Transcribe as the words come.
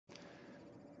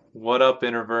What up,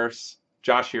 Interverse?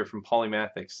 Josh here from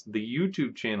Polymathics, the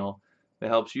YouTube channel that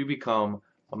helps you become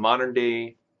a modern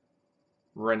day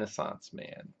Renaissance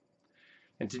man.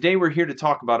 And today we're here to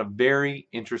talk about a very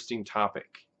interesting topic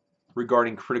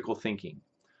regarding critical thinking.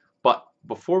 But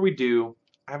before we do,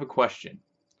 I have a question.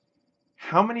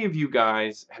 How many of you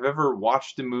guys have ever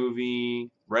watched a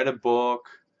movie, read a book,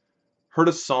 heard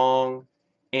a song,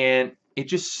 and it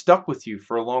just stuck with you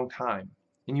for a long time,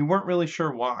 and you weren't really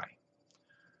sure why?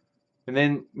 And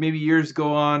then maybe years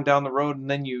go on down the road, and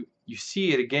then you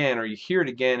see it again or you hear it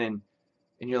again, and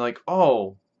you're like,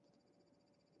 oh,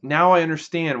 now I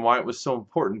understand why it was so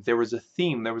important. There was a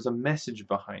theme, there was a message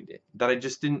behind it that I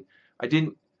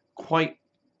didn't quite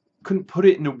couldn't put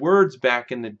it into words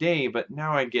back in the day, but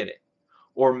now I get it.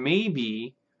 Or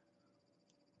maybe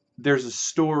there's a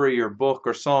story or book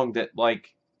or song that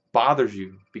like bothers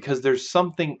you because there's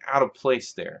something out of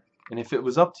place there, and if it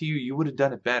was up to you, you would have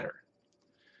done it better.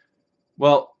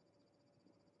 Well,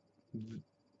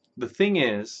 the thing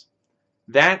is,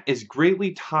 that is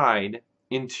greatly tied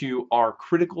into our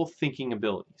critical thinking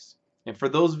abilities. And for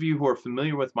those of you who are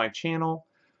familiar with my channel,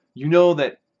 you know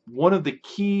that one of the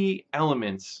key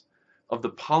elements of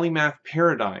the polymath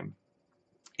paradigm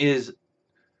is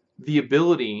the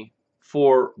ability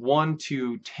for one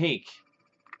to take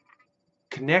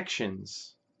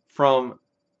connections from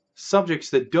subjects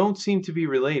that don't seem to be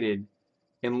related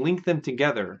and link them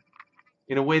together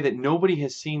in a way that nobody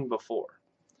has seen before.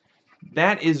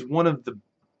 That is one of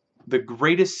the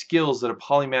greatest skills that a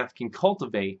polymath can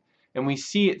cultivate, and we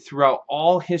see it throughout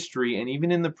all history and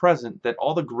even in the present that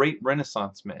all the great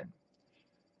Renaissance men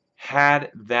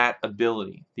had that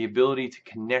ability, the ability to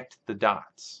connect the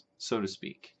dots, so to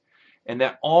speak. And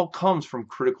that all comes from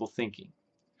critical thinking.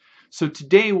 So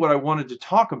today what I wanted to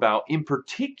talk about in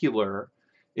particular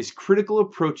is critical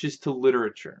approaches to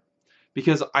literature,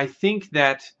 because I think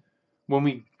that when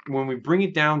we bring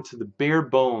it down to the bare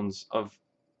bones of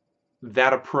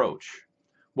that approach,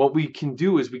 what we can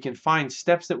do is we can find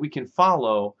steps that we can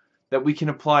follow that we can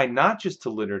apply not just to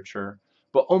literature,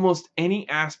 but almost any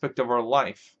aspect of our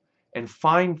life, and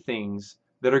find things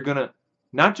that are going to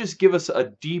not just give us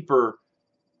a deeper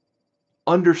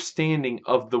understanding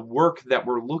of the work that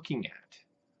we're looking at,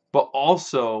 but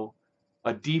also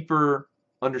a deeper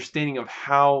understanding of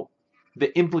how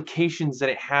the implications that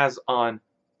it has on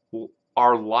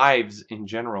our lives in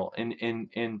general, and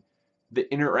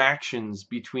the interactions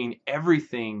between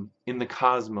everything in the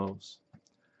cosmos.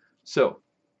 So,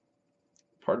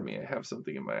 pardon me, I have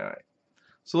something in my eye.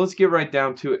 So let's get right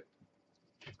down to it.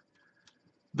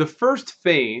 The first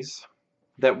phase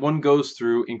that one goes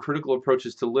through in critical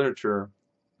approaches to literature,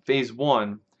 phase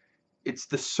one, it's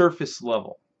the surface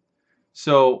level.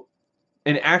 So,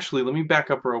 and actually, let me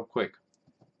back up real quick.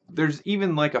 There's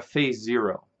even like a phase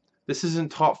zero. This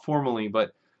isn't taught formally,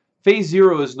 but phase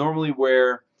zero is normally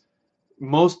where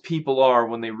most people are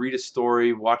when they read a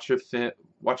story, watch a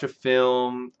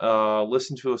film,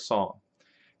 listen to a song.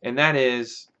 And that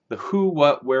is the who,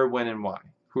 what, where, when, and why.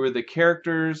 Who are the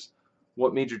characters?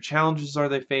 What major challenges are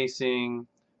they facing?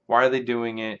 Why are they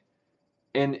doing it?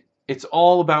 And it's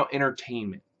all about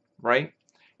entertainment, right?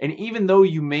 And even though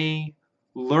you may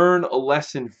learn a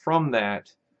lesson from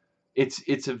that,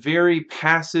 it's a very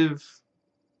passive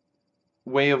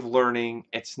way of learning.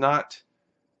 It's not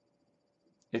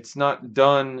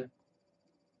done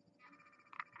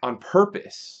on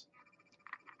purpose,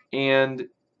 and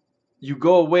you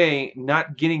go away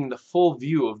not getting the full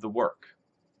view of the work.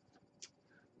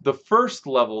 The first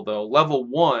level, though, level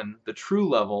one, the true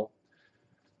level,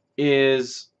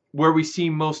 is where we see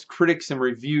most critics and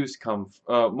reviews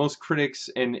most critics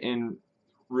and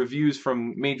reviews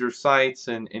from major sites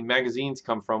and magazines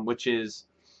come from, which is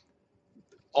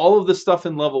all of the stuff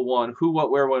in level one, who, what,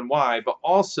 where, when, why, but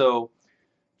also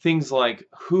things like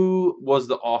who was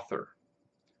the author,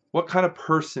 what kind of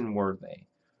person were they,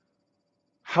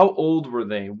 how old were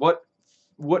they,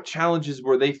 what challenges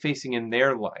were they facing in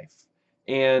their life,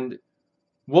 and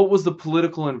what was the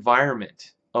political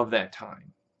environment of that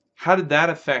time. How did that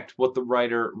affect what the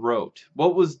writer wrote?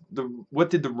 What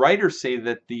did the writer say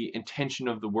that the intention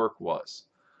of the work was?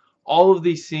 All of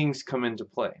these things come into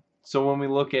play. So when we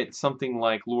look at something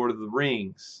like Lord of the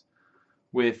Rings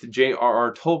with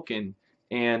J.R.R. Tolkien,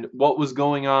 and what was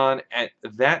going on at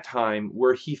that time,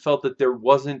 where he felt that there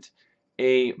wasn't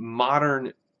a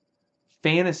modern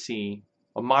fantasy,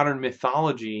 a modern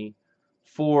mythology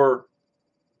for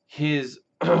his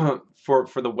for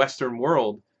the Western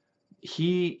world,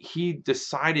 he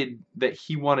decided that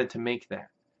he wanted to make that.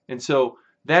 And so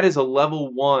that is a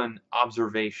level one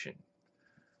observation.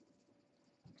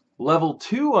 Level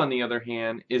 2, on the other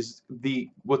hand, is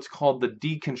what's called the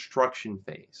deconstruction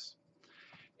phase.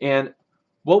 And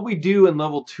what we do in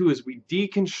level 2 is we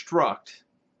deconstruct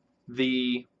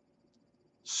the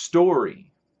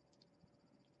story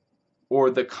or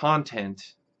the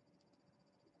content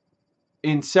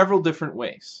in several different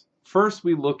ways. First,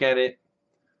 we look at it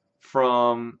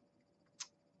from,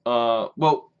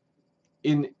 well,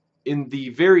 in the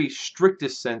very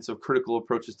strictest sense of critical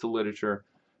approaches to literature,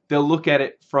 they'll look at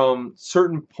it from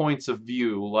certain points of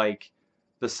view, like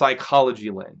the psychology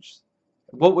lens.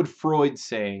 What would Freud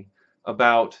say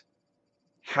about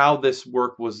how this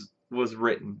work was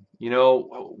written? You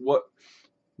know,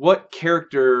 what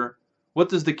character, what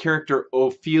does the character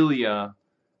Ophelia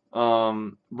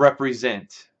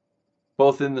represent,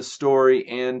 both in the story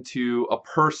and to a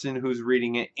person who's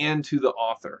reading it and to the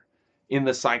author in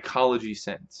the psychology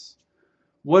sense?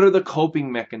 What are the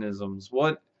coping mechanisms?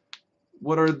 What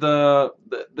are the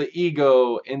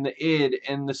ego and the id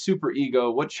and the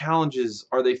superego? What challenges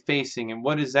are they facing, and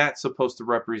what is that supposed to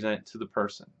represent to the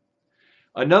person?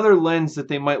 Another lens that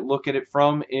they might look at it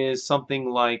from is something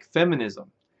like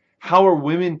feminism. How are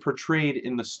women portrayed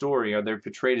in the story? Are they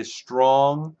portrayed as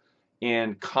strong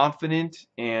and confident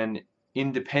and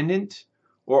independent,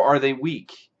 or are they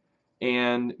weak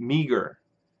and meager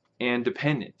and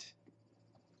dependent?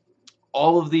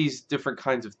 All of these different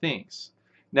kinds of things.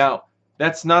 Now,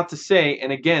 that's not to say,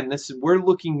 and again, we're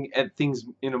looking at things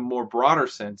in a more broader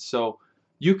sense, so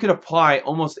you could apply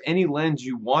almost any lens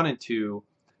you wanted to,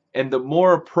 and the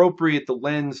more appropriate the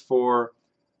lens for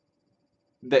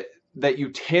that you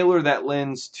tailor that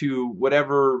lens to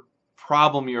whatever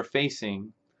problem you're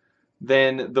facing,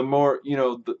 then the more, you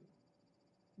know,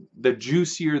 the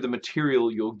juicier the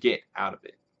material you'll get out of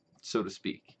it, so to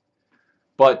speak.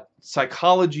 But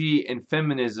psychology and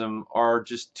feminism are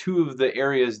just two of the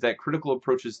areas that critical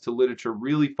approaches to literature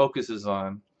really focuses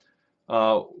on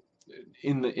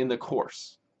in the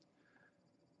course.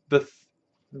 The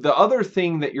other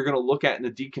thing that you're going to look at in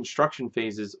the deconstruction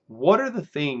phase is, what are the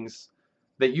things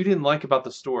that you didn't like about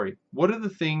the story? What are the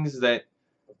things that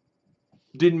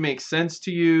didn't make sense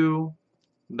to you,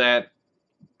 that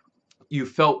you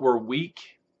felt were weak?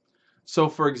 So,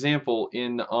 for example,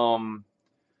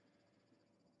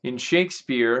 in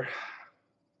Shakespeare,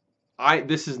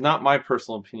 this is not my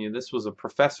personal opinion. This was a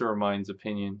professor of mine's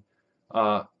opinion.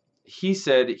 He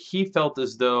said he felt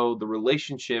as though the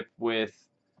relationship with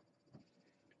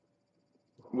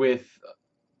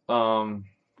oh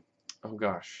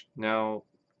gosh, now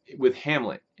with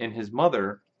Hamlet and his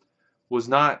mother was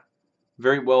not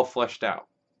very well fleshed out,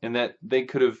 and that they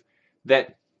could have,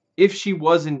 that if she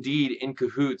was indeed in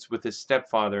cahoots with his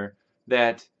stepfather,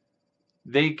 that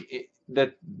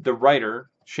the writer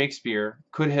Shakespeare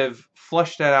could have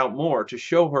fleshed that out more to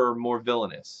show her more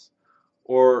villainous,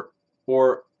 or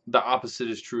the opposite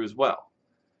is true as well.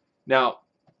 Now,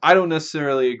 I don't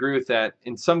necessarily agree with that.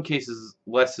 In some cases,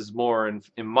 less is more, and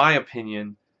in my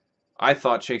opinion, I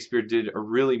thought Shakespeare did a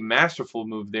really masterful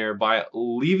move there by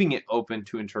leaving it open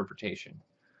to interpretation.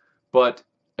 But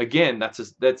again,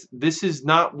 this is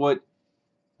not what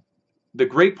the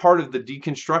great part of the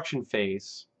deconstruction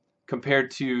phase compared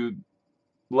to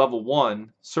level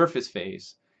 1, surface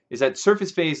phase, is that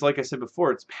surface phase, like I said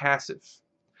before, it's passive.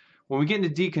 When we get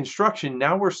into deconstruction,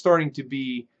 now we're starting to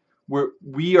be where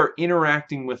we are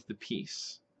interacting with the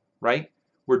piece, right?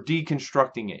 We're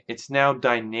deconstructing it. It's now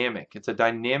dynamic. It's a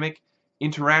dynamic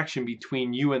interaction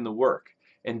between you and the work.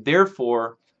 And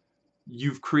therefore,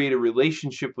 you've created a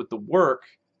relationship with the work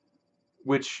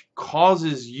which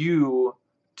causes you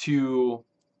to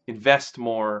invest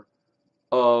more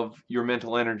of your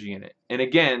mental energy in it. And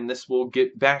again, this will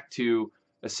get back to,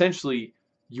 essentially,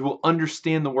 you will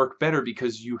understand the work better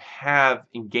because you have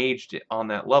engaged it on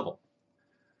that level.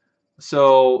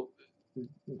 So,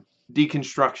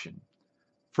 deconstruction.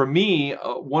 For me,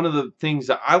 one of the things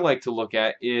that I like to look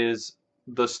at is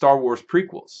the Star Wars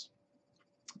prequels.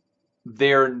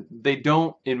 They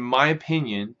don't, in my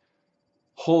opinion,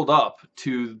 hold up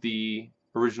to the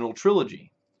original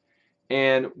trilogy.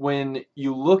 And when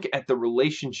you look at the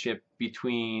relationship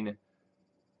between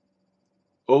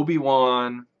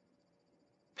Obi-Wan,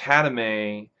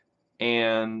 Padme,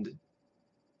 and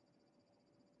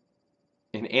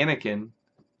Anakin,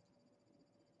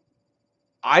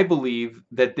 I believe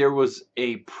that there was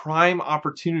a prime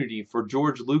opportunity for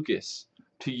George Lucas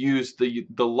to use the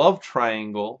love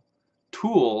triangle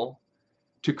tool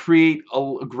to create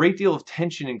a great deal of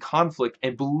tension and conflict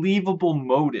and believable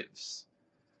motives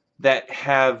that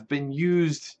have been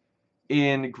used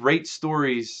in great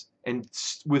stories and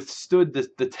withstood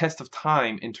the test of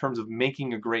time in terms of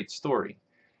making a great story.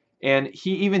 And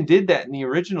he even did that in the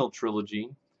original trilogy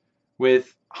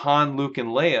with Han, Luke, and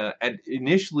Leia. And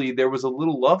initially, there was a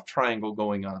little love triangle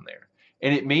going on there,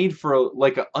 and it made for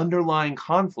like an underlying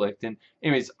conflict. And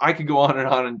anyways, I could go on and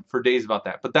on for days about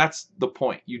that, but that's the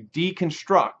point. You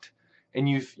deconstruct, and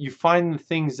you find the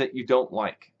things that you don't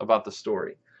like about the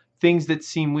story, things that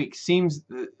seem weak, seems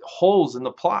holes in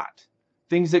the plot,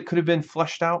 things that could have been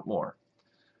fleshed out more.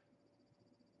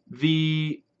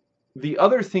 The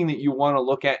other thing that you want to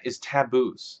look at is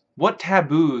taboos. What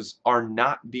taboos are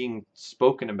not being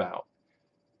spoken about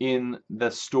in the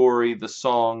story, the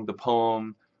song, the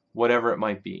poem, whatever it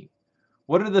might be?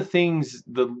 What are the things,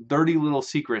 the dirty little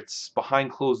secrets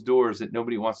behind closed doors that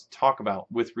nobody wants to talk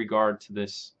about with regard to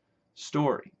this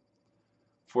story?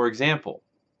 For example,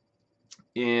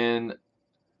 in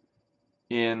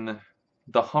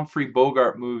the Humphrey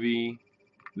Bogart movie,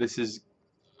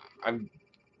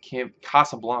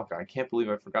 Casablanca. I can't believe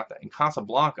I forgot that. In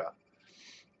Casablanca,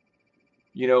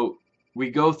 we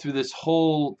go through this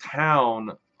whole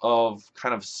town of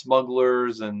kind of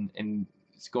smugglers, and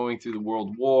it's going through the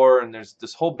World War, and there's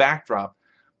this whole backdrop.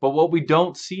 But what we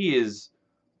don't see is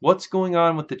what's going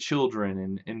on with the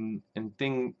children and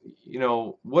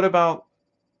what about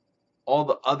all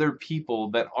the other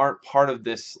people that aren't part of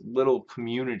this little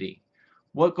community?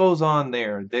 What goes on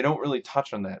there? They don't really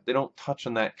touch on that. They don't touch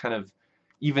on that kind of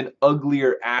even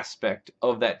uglier aspect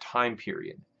of that time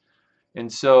period.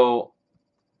 And so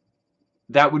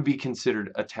that would be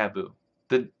considered a taboo.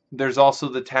 There's also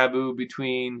the taboo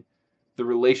between the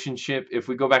relationship, if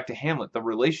we go back to Hamlet, the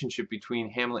relationship between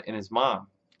Hamlet and his mom.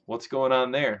 What's going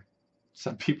on there?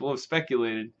 Some people have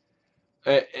speculated.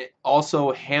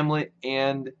 Also, Hamlet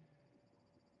and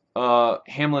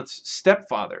Hamlet's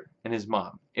stepfather and his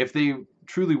mom. If they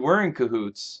truly were in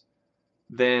cahoots,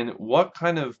 then what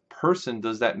kind of person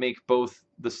does that make both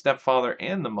the stepfather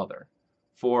and the mother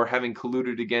for having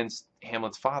colluded against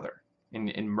Hamlet's father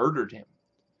and murdered him?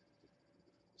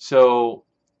 So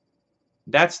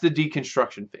that's the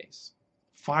deconstruction phase.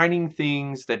 Finding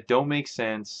things that don't make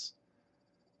sense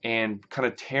and kind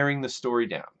of tearing the story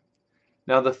down.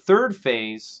 Now the third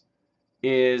phase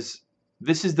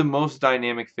this is the most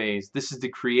dynamic phase. This is the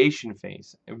creation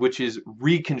phase, which is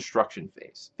reconstruction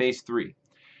phase, phase 3.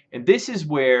 And this is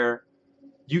where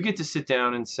you get to sit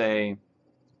down and say,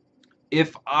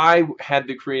 if I had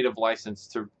the creative license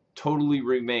to totally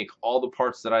remake all the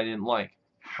parts that I didn't like,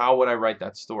 how would I write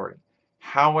that story?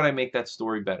 How would I make that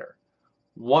story better?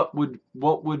 What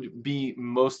would be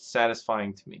most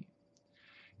satisfying to me?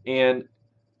 And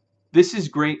this is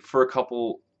great for a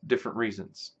couple different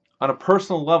reasons. On a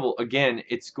personal level, again,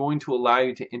 it's going to allow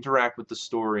you to interact with the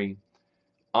story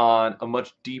on a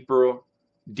much deeper,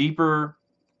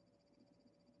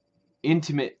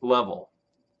 intimate level.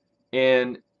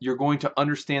 And you're going to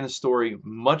understand the story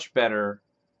much better.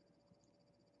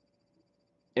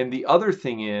 And the other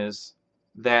thing is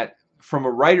that from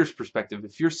a writer's perspective,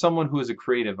 if you're someone who is a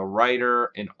creative, a writer,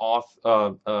 an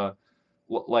author,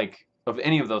 like of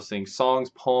any of those things, songs,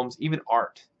 poems, even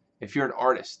art, if you're an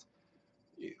artist,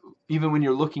 even when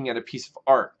you're looking at a piece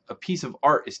of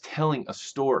art is telling a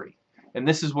story. And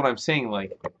this is what I'm saying,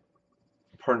 like,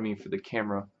 pardon me for the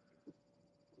camera,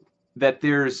 that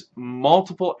there's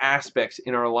multiple aspects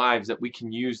in our lives that we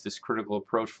can use this critical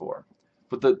approach for.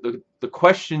 But the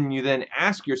question you then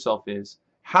ask yourself is,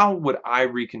 how would I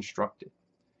reconstruct it?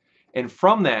 And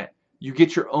from that, you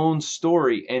get your own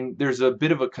story, and there's a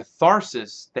bit of a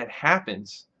catharsis that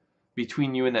happens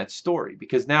between you and that story,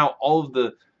 because now all of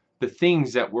the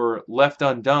things that were left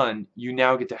undone, you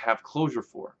now get to have closure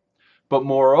for. But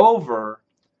moreover,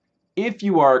 if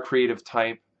you are a creative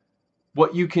type,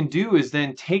 what you can do is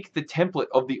then take the template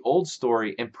of the old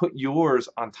story and put yours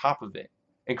on top of it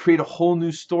and create a whole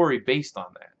new story based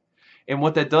on that. And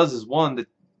what that does is, one,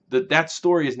 that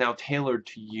story is now tailored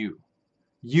to you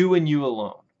and you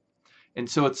alone. And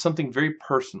so it's something very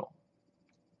personal.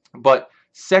 But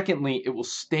secondly, it will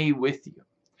stay with you.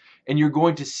 And you're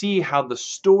going to see how the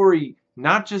story,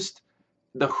 not just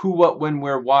the who, what, when,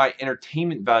 where, why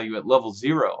entertainment value at level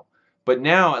 0, but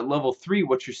now at level 3,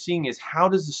 what you're seeing is how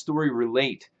does the story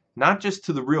relate not just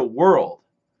to the real world,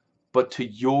 but to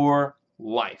your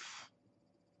life?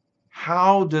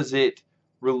 How does it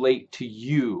relate to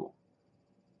you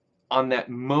on that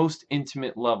most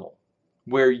intimate level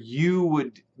where you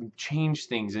would change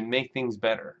things and make things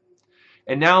better?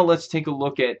 And now let's take a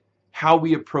look at how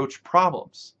we approach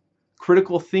problems.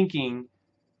 Critical thinking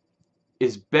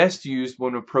is best used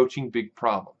when approaching big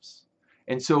problems.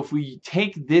 And so if we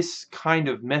take this kind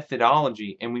of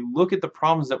methodology and we look at the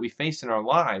problems that we face in our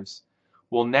lives,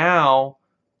 well, now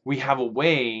we have a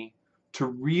way to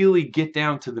really get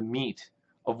down to the meat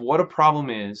of what a problem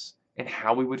is and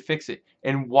how we would fix it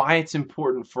and why it's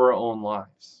important for our own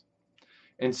lives.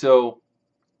 And so,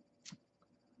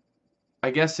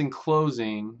 I guess in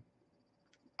closing,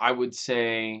 I would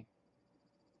say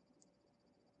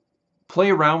play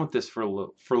around with this for a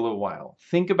little while.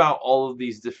 Think about all of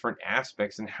these different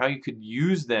aspects and how you could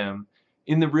use them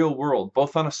in the real world,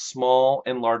 both on a small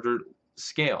and larger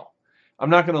scale. I'm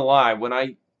not going to lie,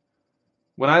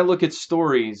 when I look at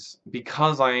stories,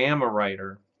 because I am a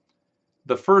writer,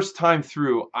 the first time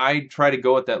through, I try to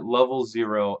go at that level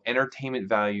 0 entertainment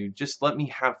value, just let me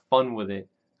have fun with it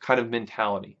kind of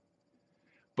mentality.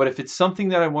 But if it's something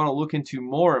that I want to look into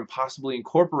more and possibly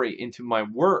incorporate into my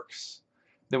works,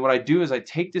 then what I do is I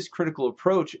take this critical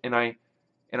approach and I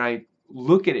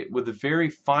look at it with a very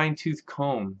fine-tooth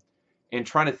comb and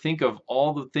try to think of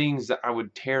all the things that I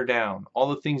would tear down, all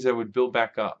the things that I would build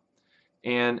back up,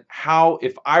 and how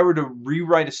if I were to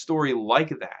rewrite a story like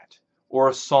that, or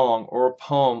a song, or a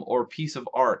poem, or a piece of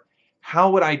art,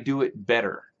 how would I do it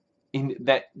better in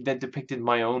that depicted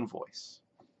my own voice?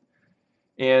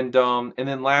 And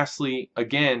then lastly,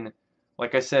 again,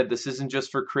 like I said, this isn't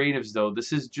just for creatives though.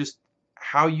 This is just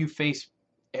how you face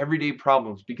everyday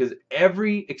problems, because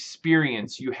every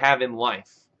experience you have in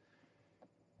life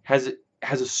has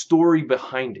a story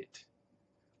behind it,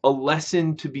 a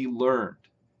lesson to be learned.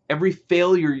 Every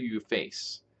failure you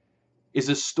face is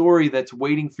a story that's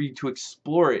waiting for you to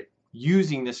explore it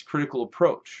using this critical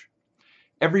approach.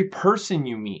 Every person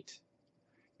you meet,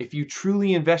 if you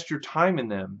truly invest your time in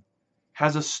them,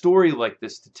 has a story like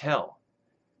this to tell.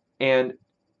 And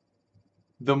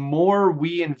the more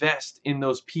we invest in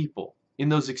those people, in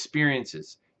those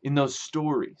experiences, in those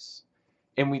stories,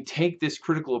 and we take this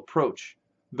critical approach,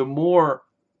 the more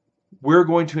we're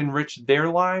going to enrich their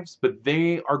lives, but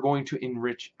they are going to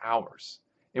enrich ours.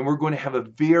 And we're going to have a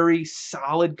very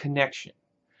solid connection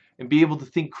and be able to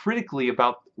think critically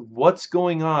about what's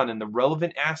going on and the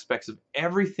relevant aspects of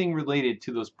everything related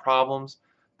to those problems,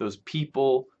 those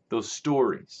people, those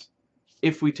stories,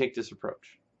 if we take this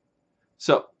approach.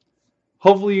 So,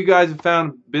 hopefully you guys have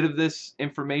found a bit of this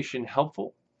information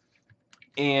helpful.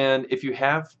 And if you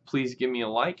have, please give me a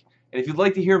like. And if you'd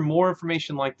like to hear more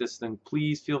information like this, then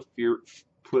please feel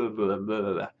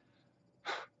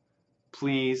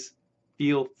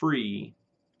free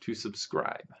to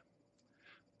subscribe.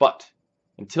 But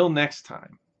until next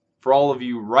time, for all of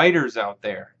you writers out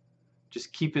there,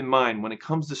 just keep in mind, when it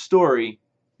comes to story,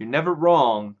 you're never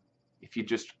wrong if you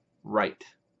just write.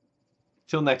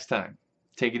 Till next time,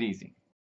 take it easy.